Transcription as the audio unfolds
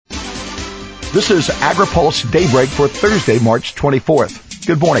This is Agri-Pulse Daybreak for Thursday, March 24th.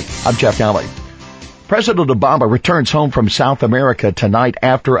 Good morning. I'm Jeff Nalley. President Obama returns home from South America tonight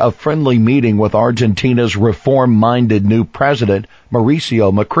after a friendly meeting with Argentina's reform-minded new president,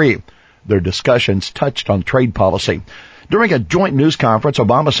 Mauricio Macri. Their discussions touched on trade policy. During a joint news conference,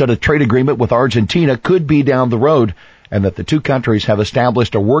 Obama said a trade agreement with Argentina could be down the road and that the two countries have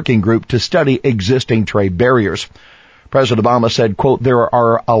established a working group to study existing trade barriers. President Obama said, quote, there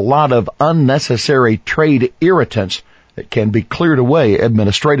are a lot of unnecessary trade irritants that can be cleared away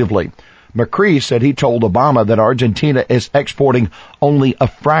administratively. Macri said he told Obama that Argentina is exporting only a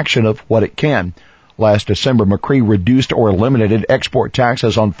fraction of what it can. Last December, Macri reduced or eliminated export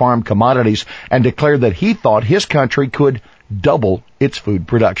taxes on farm commodities and declared that he thought his country could double its food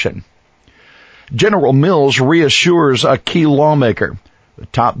production. General Mills reassures a key lawmaker. The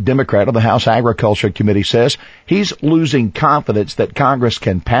top Democrat of the House Agriculture Committee says he's losing confidence that Congress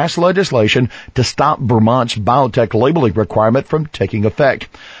can pass legislation to stop Vermont's biotech labeling requirement from taking effect.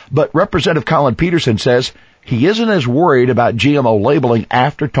 But Representative Colin Peterson says he isn't as worried about GMO labeling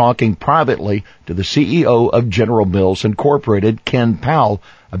after talking privately to the CEO of General Mills Incorporated, Ken Powell,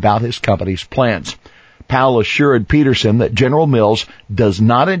 about his company's plans. Powell assured Peterson that General Mills does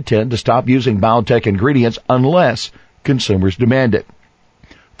not intend to stop using biotech ingredients unless consumers demand it.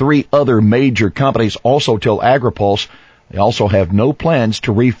 3 other major companies also tell Agri-Pulse they also have no plans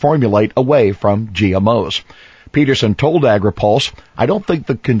to reformulate away from GMOs. Peterson told Agri-Pulse, I don't think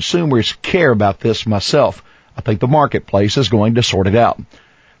the consumers care about this myself. I think the marketplace is going to sort it out.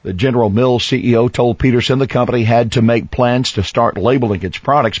 The General Mills CEO told Peterson the company had to make plans to start labeling its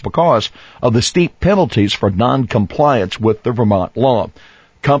products because of the steep penalties for non-compliance with the Vermont law.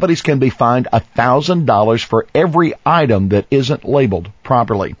 Companies can be fined $1,000 for every item that isn't labeled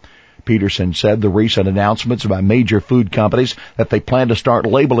properly. Peterson said the recent announcements by major food companies that they plan to start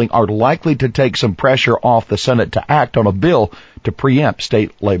labeling are likely to take some pressure off the Senate to act on a bill to preempt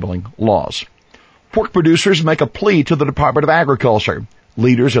state labeling laws. Pork producers make a plea to the Department of Agriculture.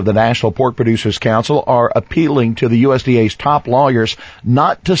 Leaders of the National Pork Producers Council are appealing to the USDA's top lawyers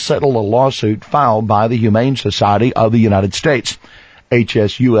not to settle a lawsuit filed by the Humane Society of the United States.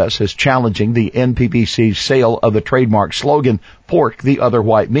 HSUS is challenging the NPPC's sale of the trademark slogan, Pork the Other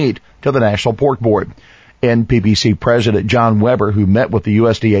White Meat, to the National Pork Board. NPPC President John Weber, who met with the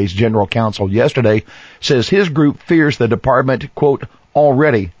USDA's General Counsel yesterday, says his group fears the department, quote,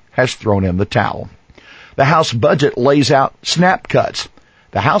 already has thrown in the towel. The House budget lays out SNAP cuts.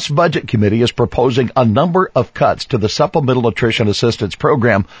 The House Budget Committee is proposing a number of cuts to the Supplemental Nutrition Assistance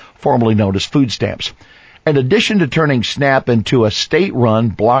Program, formerly known as food stamps. In addition to turning SNAP into a state-run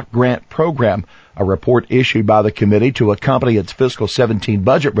block grant program, a report issued by the committee to accompany its fiscal 17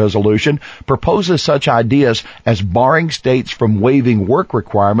 budget resolution proposes such ideas as barring states from waiving work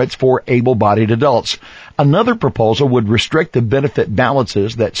requirements for able-bodied adults. Another proposal would restrict the benefit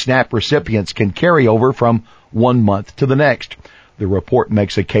balances that SNAP recipients can carry over from one month to the next. The report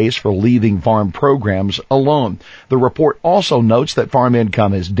makes a case for leaving farm programs alone. The report also notes that farm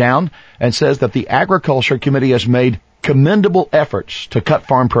income is down and says that the Agriculture Committee has made commendable efforts to cut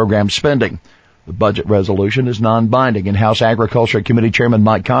farm program spending. The budget resolution is non-binding, and House Agriculture Committee Chairman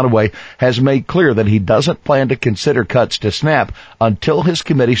Mike Conaway has made clear that he doesn't plan to consider cuts to SNAP until his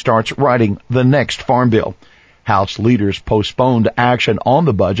committee starts writing the next farm bill. House leaders postponed action on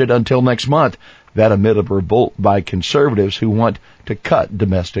the budget until next month. That amid a revolt by conservatives who want to cut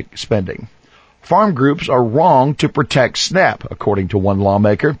domestic spending. Farm groups are wrong to protect SNAP, according to one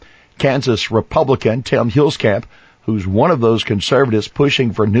lawmaker. Kansas Republican Tim Huelskamp, who's one of those conservatives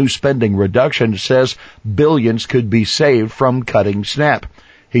pushing for new spending reduction, says billions could be saved from cutting SNAP.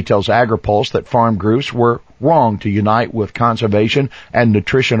 He tells Agri-Pulse that farm groups were wrong to unite with conservation and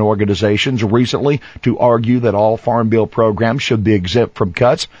nutrition organizations recently to argue that all Farm Bill programs should be exempt from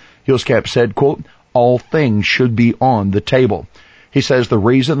cuts. Huelskamp said, quote, all things should be on the table. He says the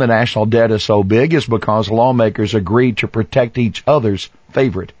reason the national debt is so big is because lawmakers agreed to protect each other's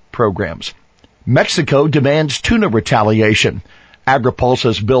favorite programs. Mexico demands tuna retaliation.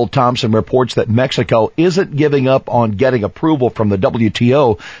 Agri-Pulse's Bill Thompson reports that Mexico isn't giving up on getting approval from the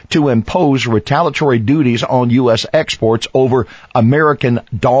WTO to impose retaliatory duties on U.S. exports over American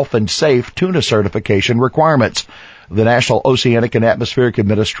dolphin-safe tuna certification requirements. The National Oceanic and Atmospheric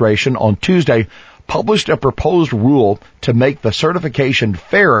Administration on Tuesday published a proposed rule to make the certification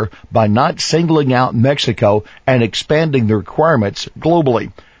fairer by not singling out Mexico and expanding the requirements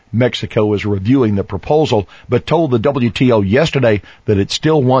globally. Mexico is reviewing the proposal, but told the WTO yesterday that it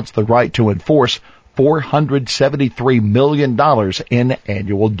still wants the right to enforce $473 million in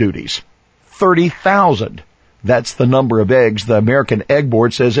annual duties. 30,000 That's the number of eggs the American Egg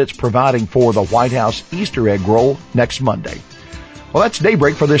Board says it's providing for the White House Easter egg roll next Monday. Well, that's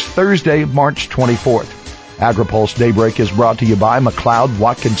Daybreak for this Thursday, March 24th. Agri-Pulse Daybreak is brought to you by McLeod,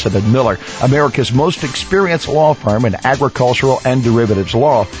 Watkinson & Miller, America's most experienced law firm in agricultural and derivatives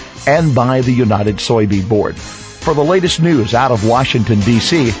law, and by the United Soybean Board. For the latest news out of Washington,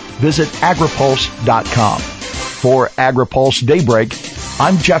 D.C., visit agripulse.com. For Agri-Pulse Daybreak,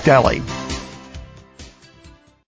 I'm Jeff Daly.